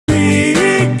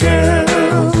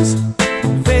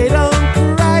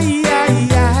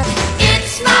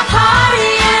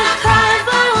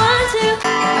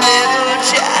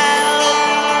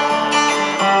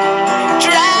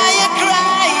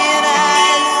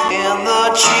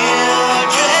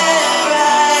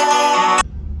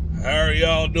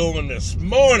this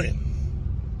morning.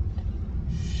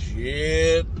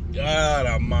 Shit, God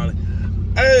almighty.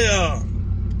 Hey,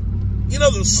 you know,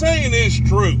 the saying is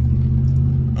true.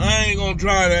 I ain't gonna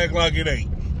try to act like it ain't.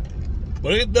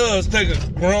 But it does take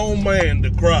a grown man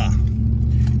to cry.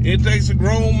 It takes a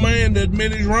grown man to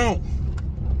admit he's wrong.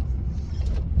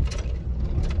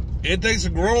 It takes a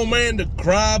grown man to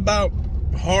cry about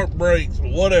heartbreaks or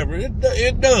whatever.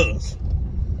 It does.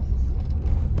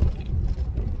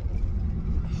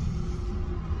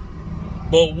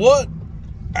 But what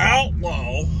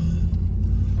outlaw,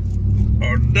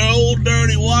 or the old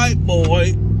dirty white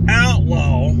boy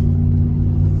outlaw,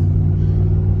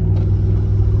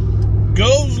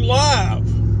 goes live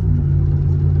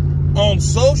on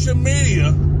social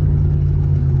media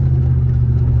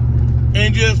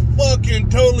and just fucking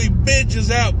totally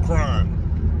bitches out crying?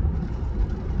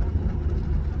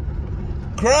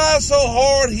 Cries so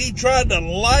hard he tried to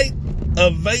light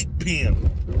a vape pen.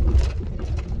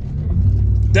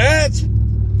 That's...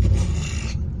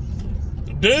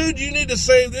 Dude, you need to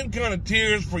save them kind of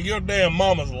tears for your damn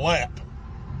mama's lap.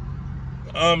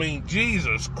 I mean,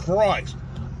 Jesus Christ.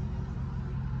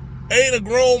 Ain't a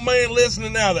grown man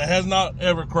listening now that has not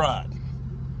ever cried.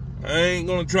 I ain't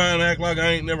gonna try and act like I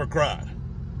ain't never cried.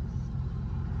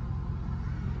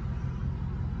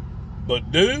 But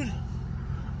dude,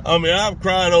 I mean, I've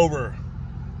cried over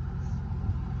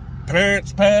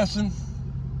parents passing.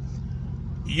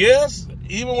 Yes,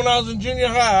 even when I was in junior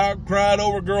high, I cried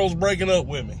over girls breaking up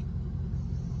with me.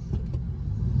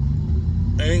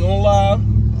 I ain't gonna lie,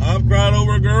 I've cried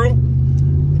over a girl,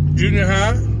 junior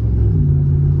high,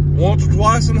 once or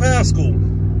twice in high school.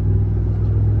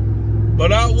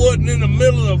 But I wasn't in the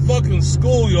middle of the fucking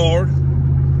schoolyard,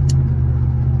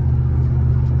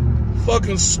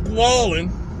 fucking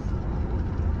squalling,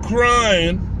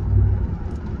 crying.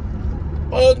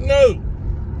 Fuck no.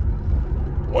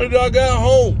 When I got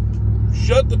home,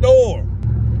 shut the door,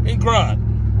 and cried.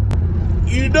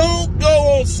 You don't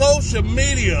go on social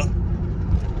media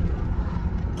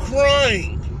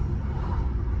crying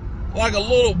like a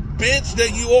little bitch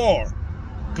that you are.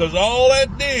 Because all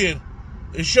that did,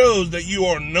 it shows that you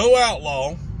are no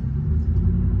outlaw.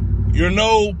 You're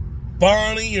no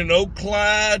Bonnie, you're no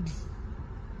Clyde.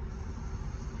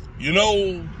 You're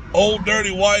no old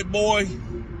dirty white boy.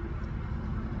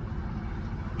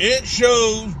 It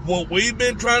shows what we've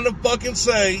been trying to fucking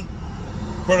say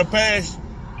for the past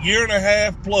year and a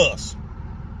half plus.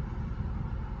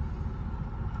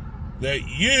 That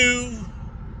you,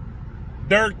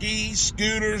 Durkee,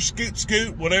 Scooter,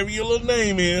 Scoot, whatever your little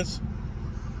name is,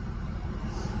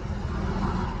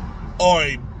 are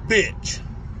a bitch.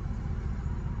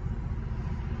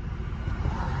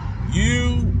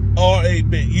 You are a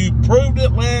bitch. You proved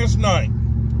it last night.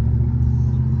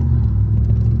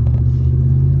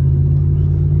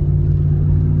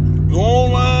 Go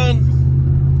online,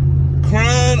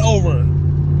 crying over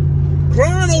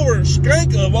a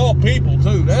skank of all people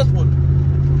too. That's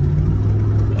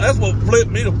what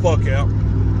flipped me the fuck out.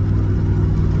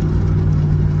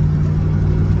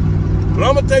 But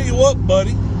I'm gonna tell you what,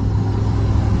 buddy.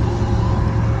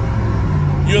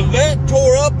 You're that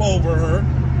tore up over her,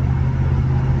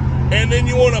 and then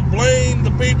you want to blame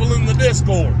the people in the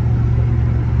Discord.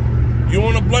 You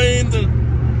want to blame the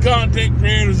content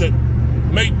creators that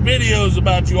make videos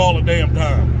about you all the damn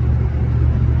time.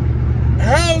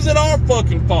 How is it our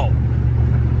fucking fault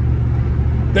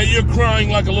that you're crying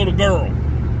like a little girl?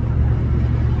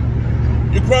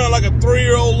 You're crying like a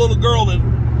 3-year-old little girl that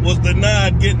was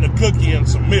denied getting a cookie and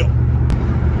some milk.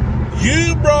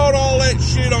 You brought all that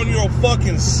shit on your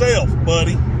fucking self,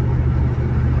 buddy.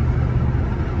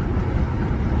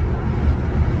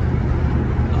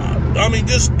 I mean,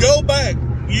 just go back.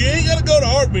 You ain't got to go to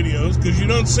our videos because you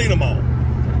done seen them all.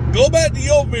 Go back to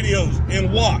your videos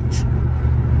and watch.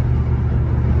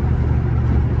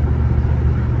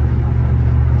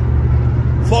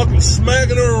 Fucking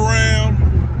smacking her around.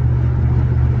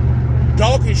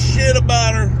 Talking shit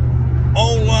about her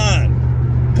online.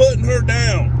 Putting her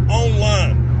down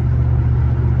online.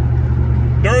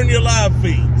 During your live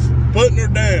feeds. Putting her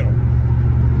down.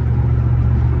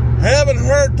 Having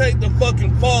her take the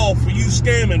fucking fall for you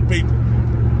scamming people.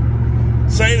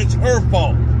 Saying it's her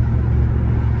fault.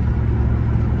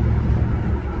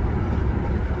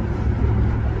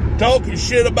 Talking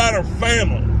shit about her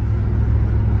family.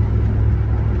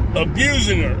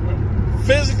 Abusing her.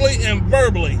 Physically and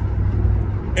verbally.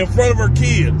 In front of her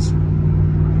kids.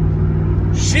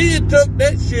 She took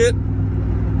that shit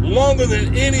longer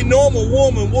than any normal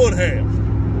woman would have.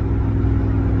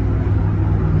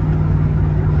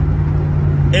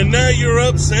 And now you're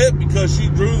upset because she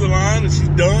drew the line and she's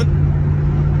done.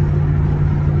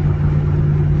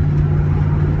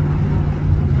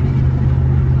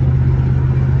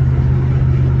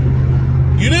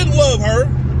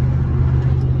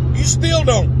 You still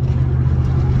don't.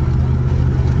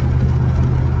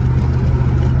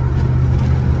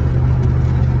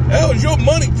 That was your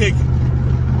money ticket.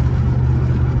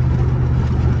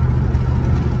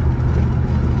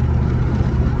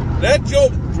 That's your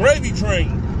gravy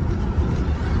train.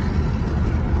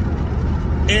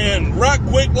 And right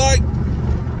quick like,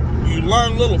 you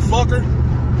lying little fucker,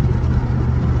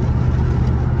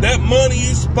 that money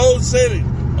you supposed said it.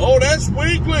 Oh, that's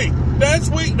weekly. That's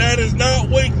week. That is not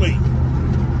weekly.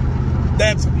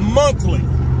 That's monthly.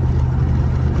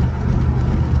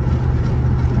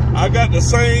 I got the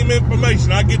same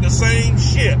information. I get the same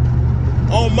shit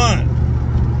on mine.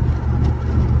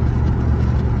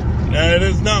 Now, it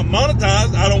is not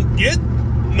monetized. I don't get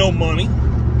no money.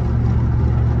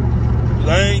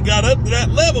 I ain't got up to that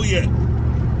level yet.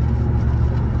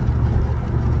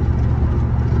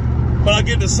 But I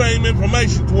get the same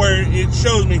information to where it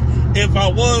shows me if I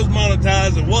was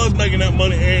monetized and was making that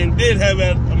money and did have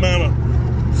that amount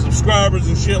of subscribers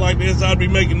and shit like this, I'd be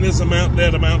making this amount,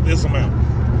 that amount, this amount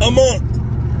a month.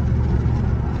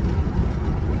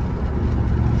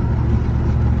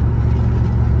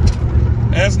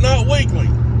 That's not weekly.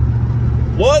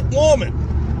 What woman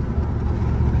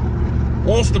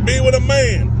wants to be with a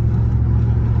man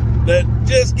that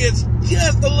just gets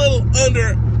just a little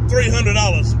under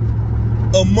 $300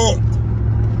 a month?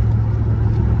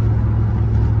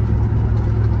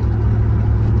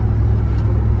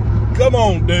 Come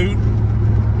on, dude.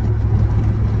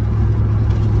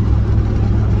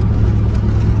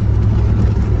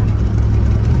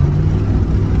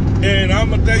 And I'm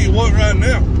gonna tell you what right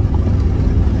now.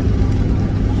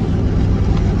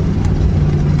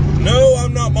 No,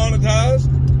 I'm not monetized.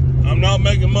 I'm not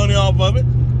making money off of it.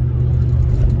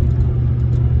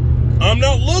 I'm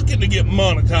not looking to get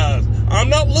monetized. I'm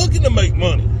not looking to make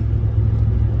money.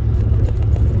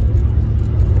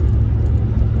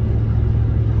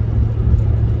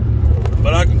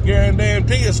 But I can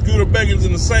guarantee you Scooter Beggins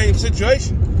in the same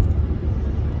situation.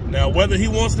 Now, whether he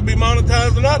wants to be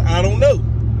monetized or not, I don't know.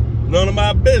 None of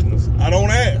my business. I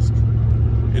don't ask.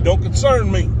 It don't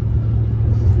concern me.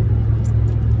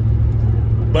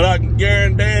 But I can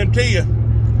guarantee you,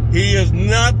 he is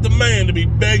not the man to be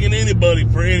begging anybody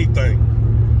for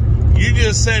anything. You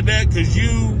just said that because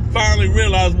you finally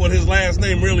realized what his last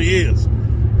name really is,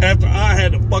 after I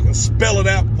had to fucking spell it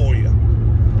out for you.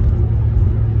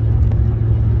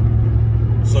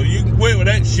 So you can quit with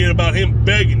that shit about him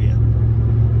begging you.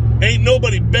 Ain't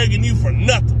nobody begging you for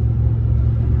nothing.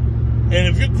 And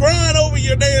if you're crying over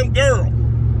your damn girl,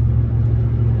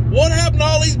 what happened to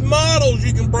all these models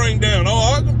you can bring down?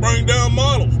 Oh, I can bring down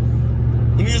models.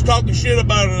 When you was talking shit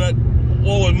about it,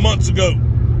 months ago.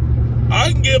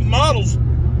 I can get models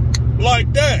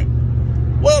like that.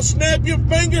 Well, snap your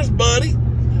fingers, buddy.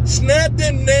 Snap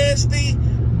them nasty,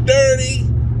 dirty,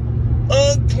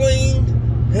 unclean,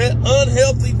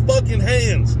 unhealthy fucking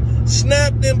hands.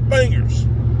 Snap them fingers.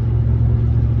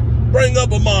 Bring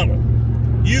up a model.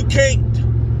 You can't.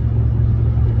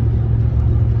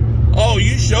 Oh,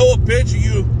 you show a picture,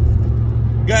 you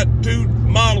got two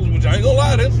models, which I ain't gonna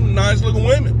lie, there's some nice looking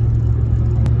women.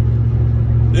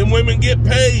 Them women get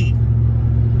paid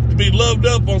to be loved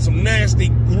up on some nasty,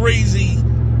 greasy,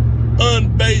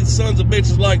 unbathed sons of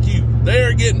bitches like you.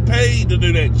 They're getting paid to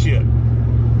do that shit.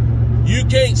 You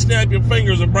can't snap your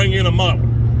fingers and bring in a model.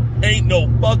 Ain't no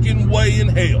fucking way in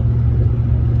hell.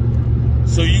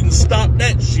 So you can stop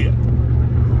that shit.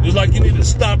 Just like you need to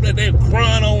stop that damn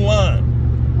crying online.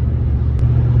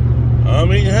 I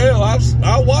mean, hell, I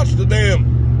watched the damn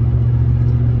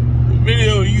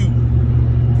video of you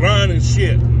crying and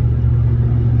shit.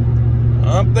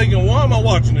 I'm thinking, why am I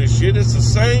watching this shit? It's the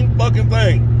same fucking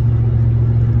thing.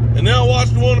 And then I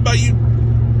watched the one about you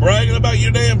bragging about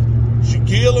your damn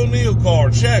Shaquille O'Neal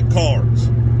card, Shaq cards.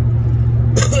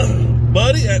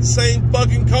 Buddy, that same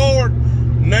fucking card,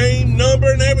 name,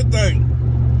 number, and everything.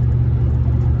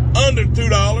 Under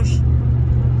 $2.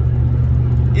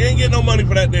 You ain't getting no money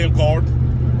for that damn card.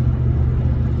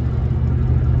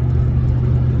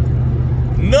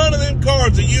 None of them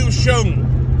cards that you've shown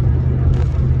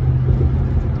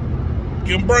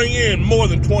can bring in more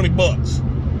than 20 bucks.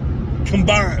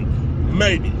 Combined,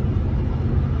 maybe.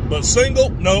 But single,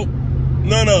 nope.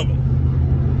 None of them.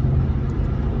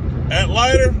 At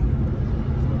lighter,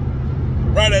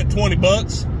 right at 20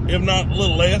 bucks, if not a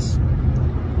little less.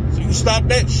 So you can stop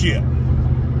that shit.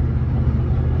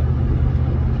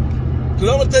 Because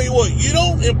I'm going to tell you what, you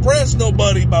don't impress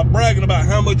nobody by bragging about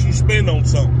how much you spend on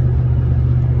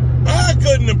something. I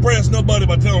couldn't impress nobody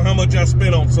by telling how much I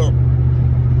spent on something.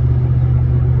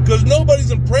 Because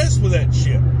nobody's impressed with that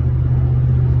shit.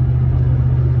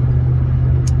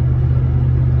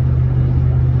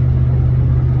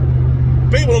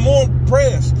 People are more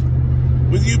impressed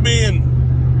with you being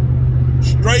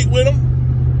straight with them,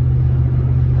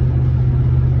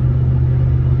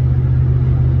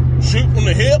 shoot from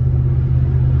the hip.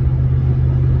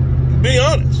 Be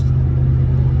honest.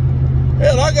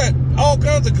 Hell, I got all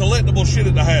kinds of collectible shit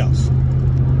at the house.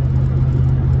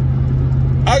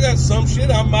 I got some shit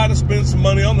I might have spent some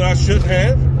money on that I shouldn't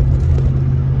have.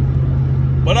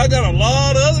 But I got a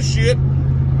lot of other shit.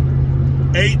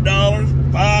 $8,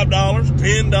 $5,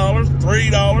 $10,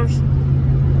 $3.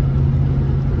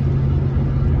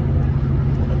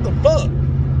 What the fuck?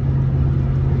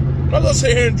 I'm not gonna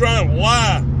sit here and try and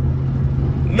lie,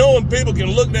 knowing people can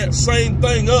look that same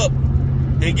thing up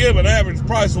and give an average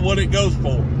price of what it goes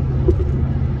for.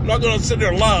 I'm not gonna sit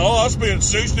there and lie. Oh, I spent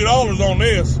 $60 on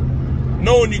this,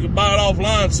 knowing you can buy it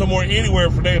offline somewhere,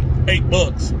 anywhere for damn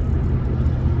 $8.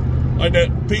 Like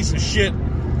that piece of shit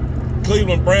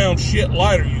Cleveland Brown shit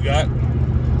lighter you got.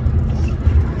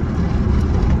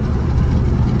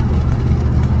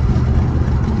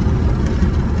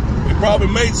 We probably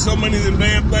made so many of them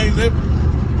damn things that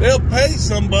they'll pay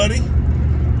somebody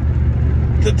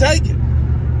to take it.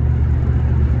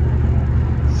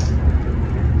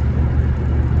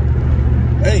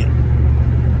 Damn.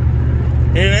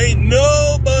 And ain't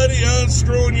nobody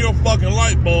unscrewing your fucking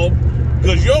light bulb,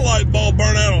 because your light bulb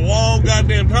burned out a long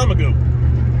goddamn time ago.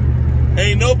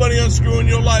 Ain't nobody unscrewing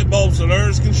your light bulb so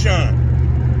theirs can shine.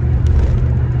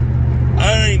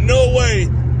 I ain't no way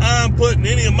I'm putting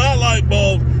any of my light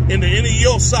bulbs into any of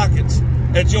your sockets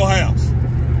at your house.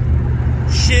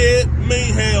 Shit,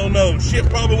 me, hell no. Shit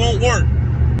probably won't work.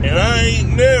 And I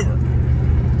ain't never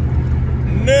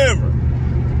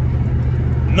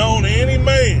known any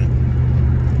man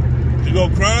to go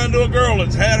crying to a girl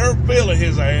that's had her fill of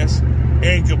his ass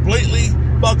and completely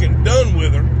fucking done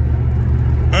with her.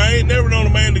 I ain't never known a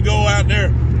man to go out there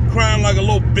crying like a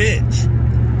little bitch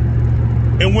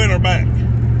and win her back.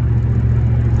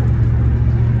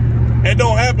 It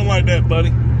don't happen like that,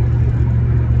 buddy.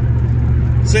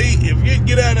 See, if you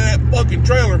get out of that fucking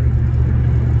trailer,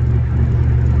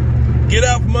 get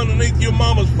out from underneath your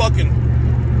mama's fucking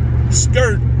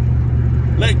skirt,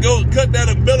 let go, cut that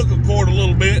umbilical cord a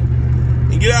little bit,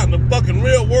 and get out in the fucking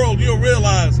real world, you'll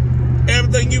realize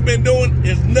everything you've been doing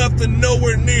is nothing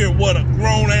nowhere near what a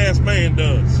grown-ass man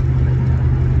does.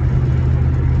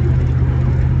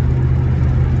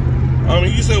 I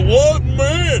mean, you say, what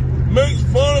man makes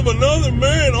fun of another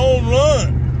man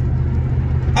online?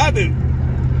 I do.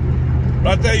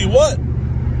 But I tell you what,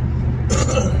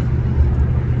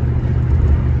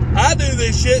 I do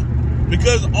this shit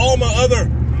because all my other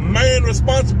man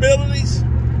responsibilities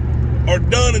are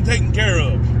done and taken care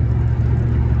of.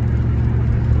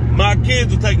 My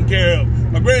kids are taken care of.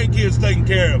 My grandkids are taken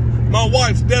care of. My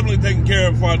wife's definitely taken care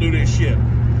of before I do this shit.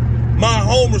 My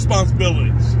home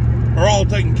responsibilities are all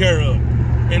taken care of.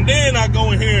 And then I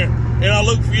go in here and I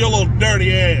look for your little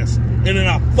dirty ass. And then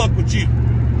I fuck with you.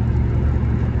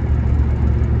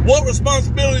 What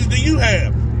responsibilities do you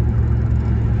have?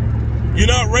 You're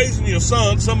not raising your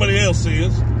son, somebody else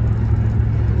is.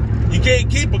 You can't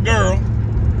keep a girl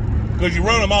because you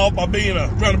run them off by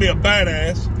trying to be a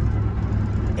badass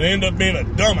and end up being a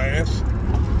dumbass.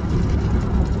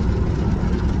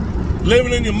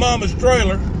 Living in your mama's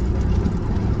trailer.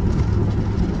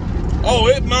 Oh,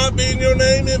 it might be in your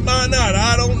name, it might not.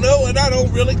 I don't know, and I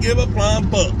don't really give a flying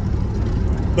fuck.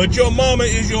 But your mama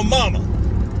is your mama.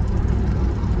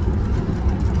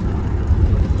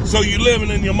 So you're living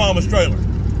in your mama's trailer.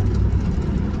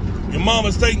 Your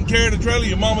mama's taking care of the trailer.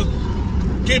 Your mama's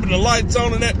keeping the lights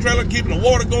on in that trailer, keeping the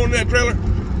water going in that trailer.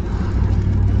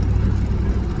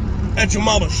 That's your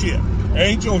mama's shit. It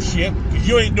ain't your shit, because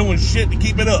you ain't doing shit to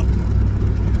keep it up.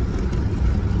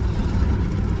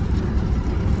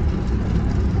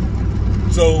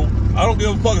 So, I don't give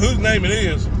a fuck whose name it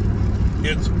is.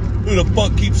 It's who the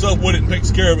fuck keeps up with it and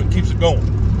takes care of it and keeps it going.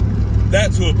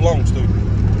 That's who it belongs to.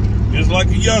 Just like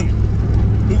a youngin'.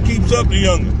 Who keeps up the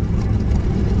youngin'?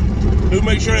 Who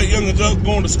makes sure that youngin's up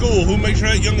going to school? Who makes sure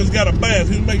that youngin's got a bath?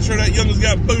 Who makes sure that youngin's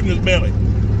got food in his belly?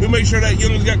 Who makes sure that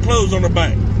youngin's got clothes on their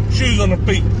back? Shoes on their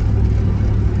feet?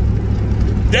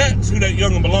 That's who that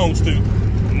youngin' belongs to.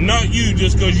 Not you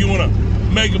just because you want to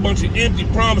make a bunch of empty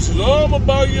promises. Oh, I'm going to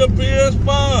buy you a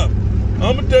PS5.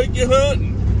 I'm going to take you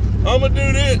hunting. I'm going to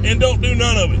do this. And don't do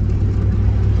none of it.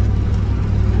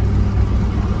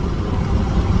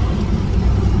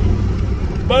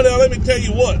 But now, let me tell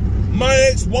you what. My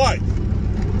ex-wife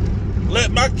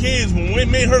let my kids,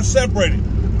 when me and her separated,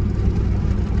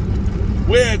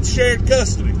 we had shared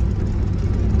custody.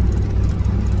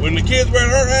 When the kids were at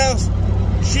her house,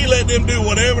 she let them do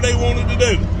whatever they wanted to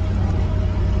do.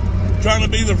 trying to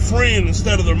be their friend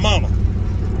instead of their mama.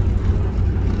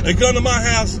 They come to my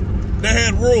house, they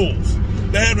had rules,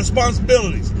 they had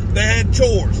responsibilities, they had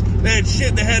chores, they had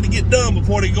shit they had to get done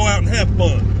before they go out and have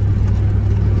fun.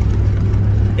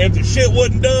 If the shit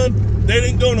wasn't done, they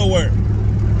didn't go nowhere.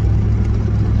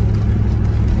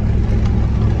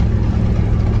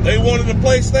 They wanted a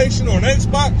PlayStation or an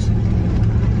Xbox,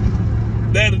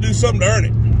 they had to do something to earn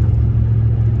it.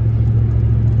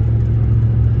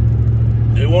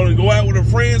 They wanted to go out with their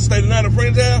friends, stay the night at a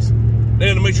friend's house, they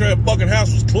had to make sure that fucking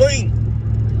house was clean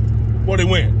before they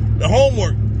went. The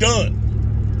homework done,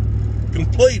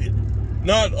 completed.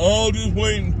 Not, oh, just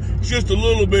waiting, just a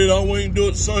little bit, I'll wait and do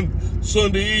it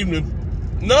Sunday evening.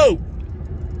 No.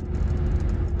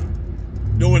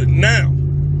 Doing it now.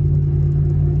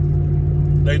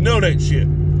 They know that shit.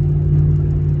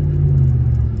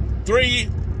 3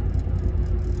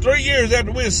 years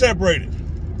after we were separated.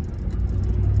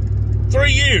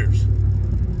 3 years.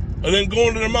 And then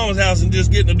going to their mama's house and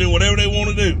just getting to do whatever they want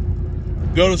to do.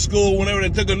 Go to school whenever they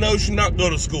took a notion, not go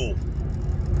to school.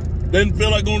 Didn't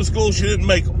feel like going to school, she didn't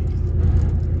make them.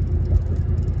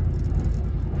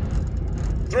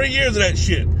 3 years of that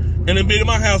shit. And then being in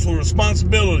my house with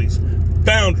responsibilities,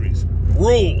 boundaries,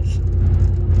 rules.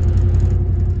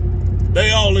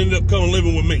 They all ended up coming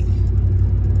living with me.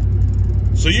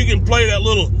 So you can play that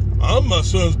little, I'm my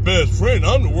son's best friend,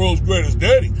 I'm the world's greatest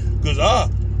daddy, because I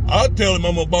tell him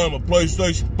I'm going to buy him a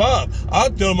PlayStation 5. I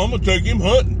tell him I'm going to take him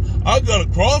hunting. I got a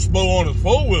crossbow on his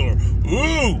four-wheeler.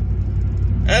 Ooh,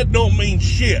 that don't mean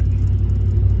shit.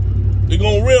 They're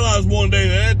going to realize one day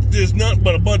that that's just nothing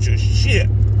but a bunch of shit.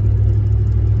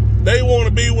 They want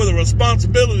to be where the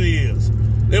responsibility is.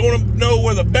 They want to know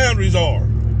where the boundaries are.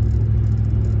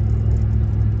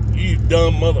 You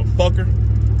dumb motherfucker.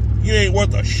 You ain't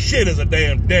worth a shit as a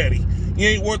damn daddy. You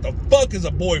ain't worth a fuck as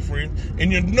a boyfriend.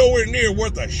 And you're nowhere near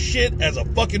worth a shit as a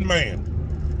fucking man.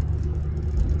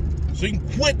 So you can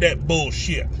quit that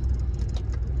bullshit.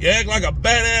 You act like a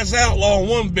badass outlaw in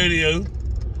one video.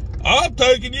 I'm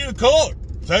taking you to court.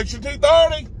 Section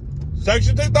 230.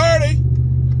 Section 230.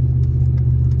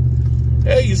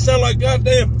 Hey, you sound like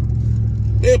goddamn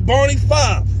Barney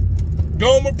Fife.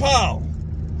 Gomer Pyle.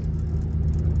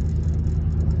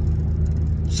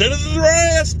 Citizens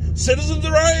arrest! Citizens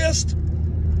arrest!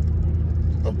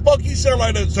 The fuck you sound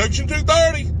like that? Section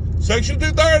 230! Section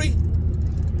 230!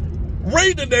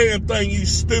 Read the damn thing, you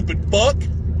stupid fuck!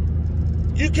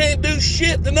 You can't do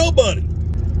shit to nobody,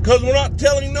 because we're not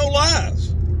telling you no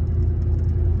lies.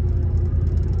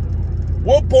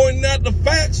 We're pointing out the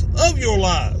facts of your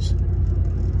lies.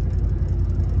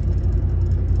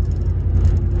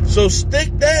 So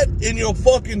stick that in your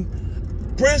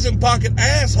fucking prison pocket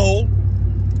asshole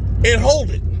and hold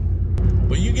it.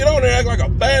 But you get on there and act like a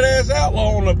badass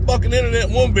outlaw on the fucking internet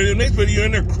in one video, next video you're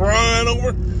in there crying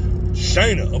over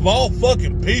Shayna, of all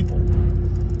fucking people.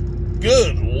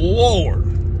 Good Lord.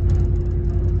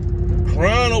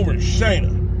 Crying over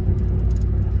Shayna.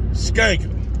 Skanka.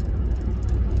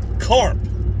 Carp.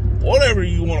 Whatever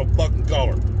you want to fucking call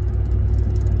her.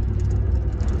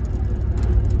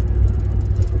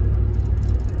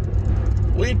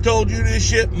 We told you this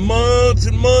shit months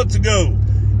and months ago.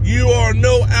 You are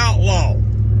no outlaw.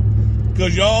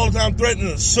 Because you're all the time threatening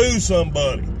to sue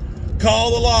somebody.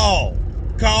 Call the law.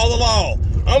 Call the law.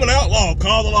 I'm an outlaw.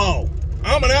 Call the law.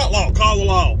 I'm an outlaw. Call the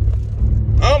law.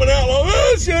 I'm an outlaw.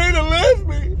 Oh, Shayna left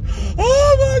me.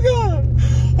 Oh, my God.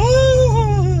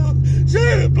 Oh,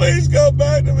 Shayna, please come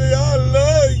back to me. I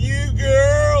love you,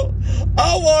 girl.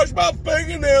 I'll wash my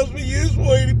fingernails for you,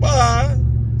 sweetie pie.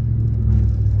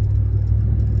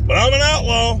 But I'm an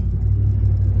outlaw.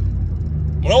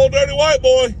 I'm an old dirty white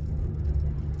boy.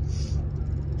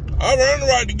 I've earned the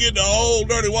right to get the old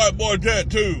dirty white boy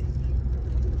tattoo.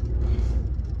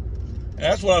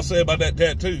 That's what I say about that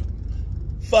tattoo.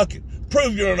 Fuck it.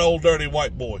 Prove you're an old dirty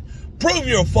white boy. Prove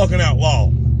you're a fucking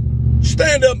outlaw.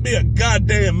 Stand up and be a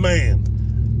goddamn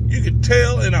man. You can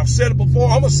tell, and I've said it before,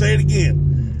 I'm going to say it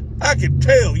again. I can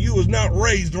tell you was not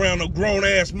raised around no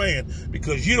grown-ass man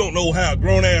because you don't know how a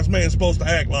grown-ass man's supposed to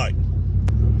act like.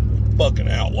 Fucking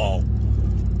outlaw.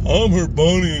 I'm her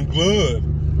Bonnie and Clyde.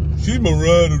 She's my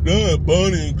ride or die,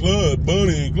 Bonnie and Clyde,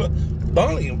 Bonnie and Clyde.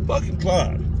 Bonnie and fucking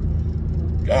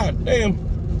Clyde. God damn.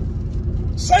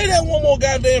 Say that one more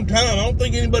goddamn time. I don't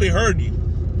think anybody heard you.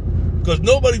 Because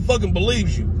nobody fucking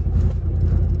believes you.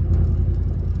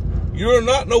 You're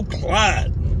not no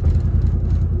Clyde.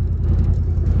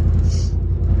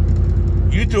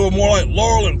 You two are more like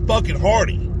Laurel and fucking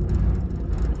Hardy.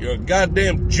 You're a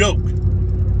goddamn joke.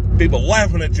 People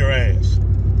laughing at your ass.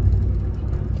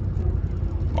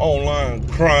 Online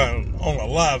crying on a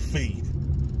live feed.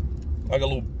 like a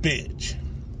little bitch.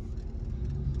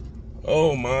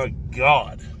 Oh my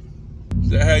God. Is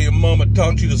that how your mama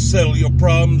taught you to settle your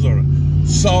problems or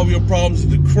solve your problems,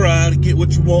 to cry to get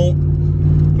what you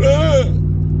want?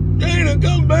 Dana,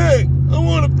 come back. I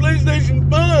want a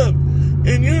PlayStation 5.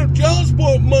 And your child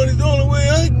support money's the only way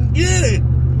I can get it.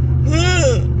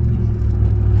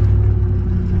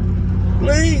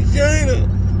 Please, Dana.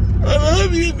 I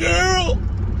love you, girl.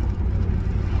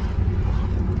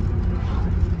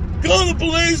 Call the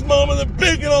police, Mama. They're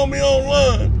picking on me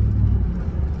online.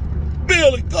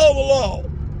 Billy, call the law.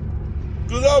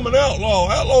 Because I'm an outlaw.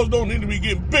 Outlaws don't need to be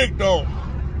getting picked on.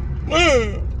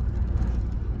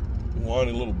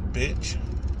 Whiny little bitch.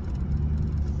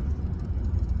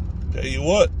 Tell you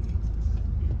what,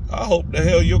 I hope the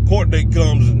hell your court date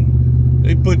comes and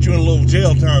they put you in a little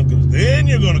jail time, because then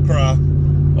you're going to cry.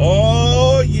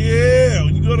 Oh, yeah.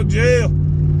 When you go to jail,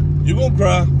 you're going to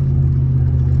cry.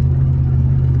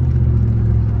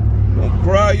 You're going to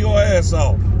cry your ass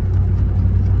off.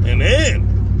 And then,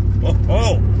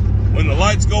 when the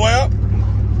lights go out,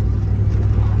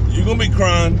 you're going to be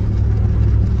crying.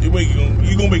 You're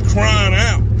going to be crying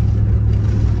out.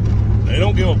 They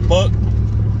don't give a fuck.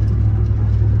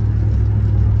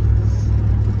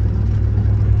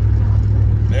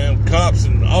 Damn cops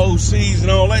and OCs and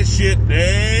all that shit,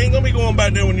 they ain't gonna be going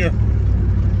back there when you're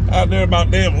out there about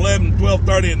damn 11,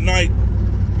 12:30 at night,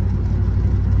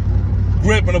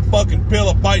 gripping a fucking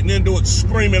pillow, biting into it,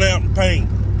 screaming out in pain.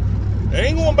 They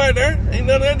ain't going back there. Ain't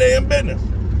none of that damn business.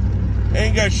 They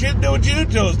ain't got shit to do with you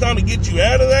until it's time to get you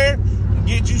out of there and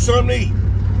get you something to eat.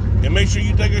 And make sure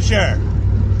you take a shower.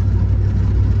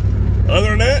 Other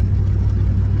than that,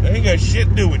 they ain't got shit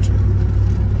to do with you.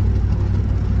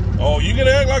 Oh, you can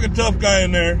act like a tough guy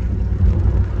in there.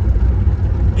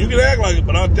 You can act like it,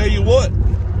 but I'll tell you what.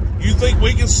 You think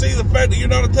we can see the fact that you're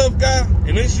not a tough guy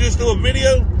and it's just through a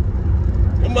video?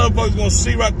 Them motherfuckers gonna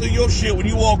see right through your shit when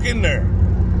you walk in there.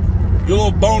 Your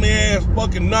little bony ass,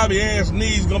 fucking knobby ass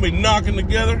knees gonna be knocking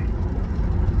together.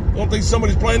 Don't think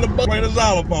somebody's playing a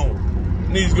xylophone.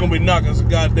 Knees gonna be knocking so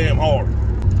goddamn hard.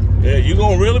 Yeah, you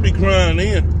gonna really be crying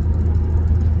then.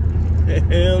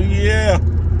 Hell yeah.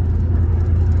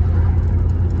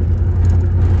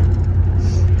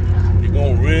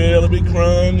 Gonna really be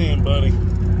crying in, buddy.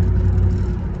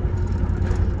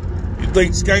 You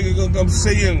think Skanker's gonna come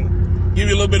see you and give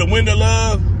you a little bit of window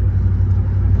love?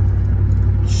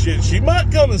 Shit, she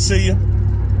might come and see you.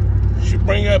 She'll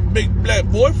bring that big black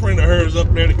boyfriend of hers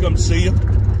up there to come see you.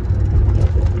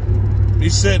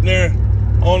 He's sitting there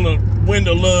on the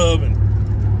window love, and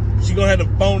she's gonna have the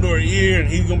phone to her ear, and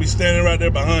he's gonna be standing right there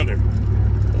behind her.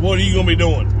 What are you gonna be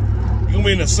doing? You're gonna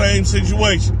be in the same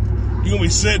situation. You're going to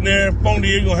be sitting there, phone to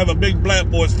you, you're going to have a big black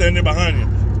boy standing there behind you,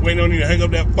 waiting on you to hang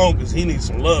up that phone because he needs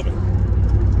some loving.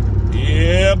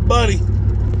 Yeah, buddy.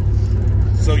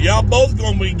 So y'all both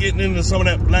going to be getting into some of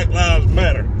that Black Lives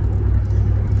Matter.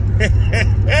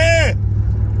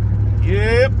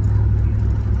 Yep.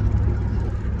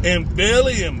 And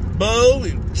Billy and Bo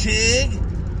and Chig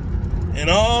and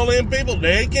all them people,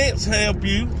 they can't help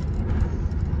you.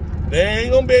 They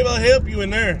ain't going to be able to help you in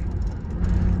there.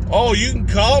 Oh, you can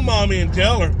call Mommy and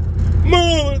tell her,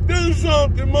 Mama, do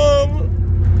something, Mama.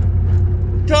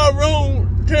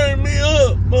 Tyrone turned me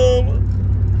up, Mama.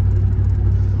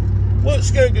 What's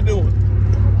Skanker doing?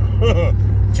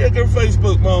 Check her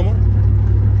Facebook, Mama.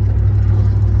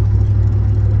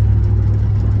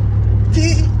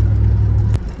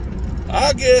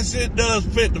 I guess it does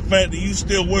fit the fact that you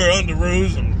still wear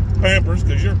underoos and Pampers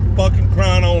because you're fucking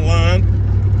crying online.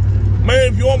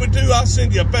 Man, if you want me to, I'll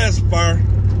send you a pacifier.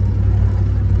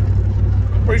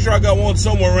 Pretty sure I got one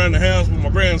somewhere around the house, but my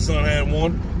grandson had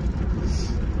one.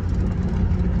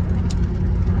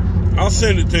 I'll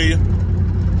send it to you.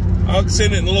 I'll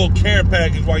send it in a little care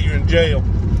package while you're in jail.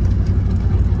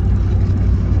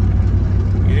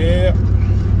 Yeah.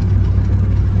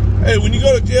 Hey, when you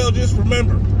go to jail, just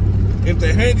remember, if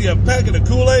they hand you a packet of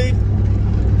Kool-Aid,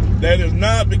 that is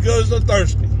not because they're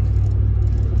thirsty.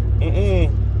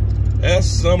 That's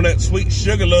some of that sweet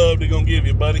sugar love they're going to give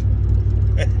you, buddy.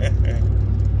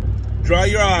 Dry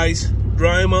your eyes,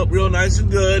 dry them up real nice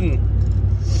and good, and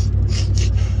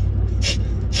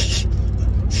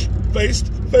face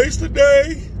the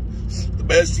day the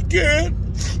best you can.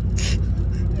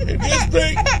 And just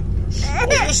think,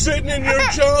 while you're sitting in your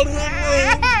childhood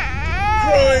room,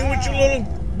 crying with your little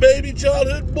baby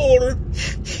childhood boarder,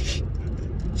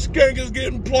 Skanker's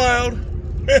getting plowed.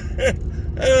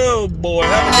 Oh boy,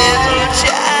 have a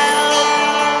good one.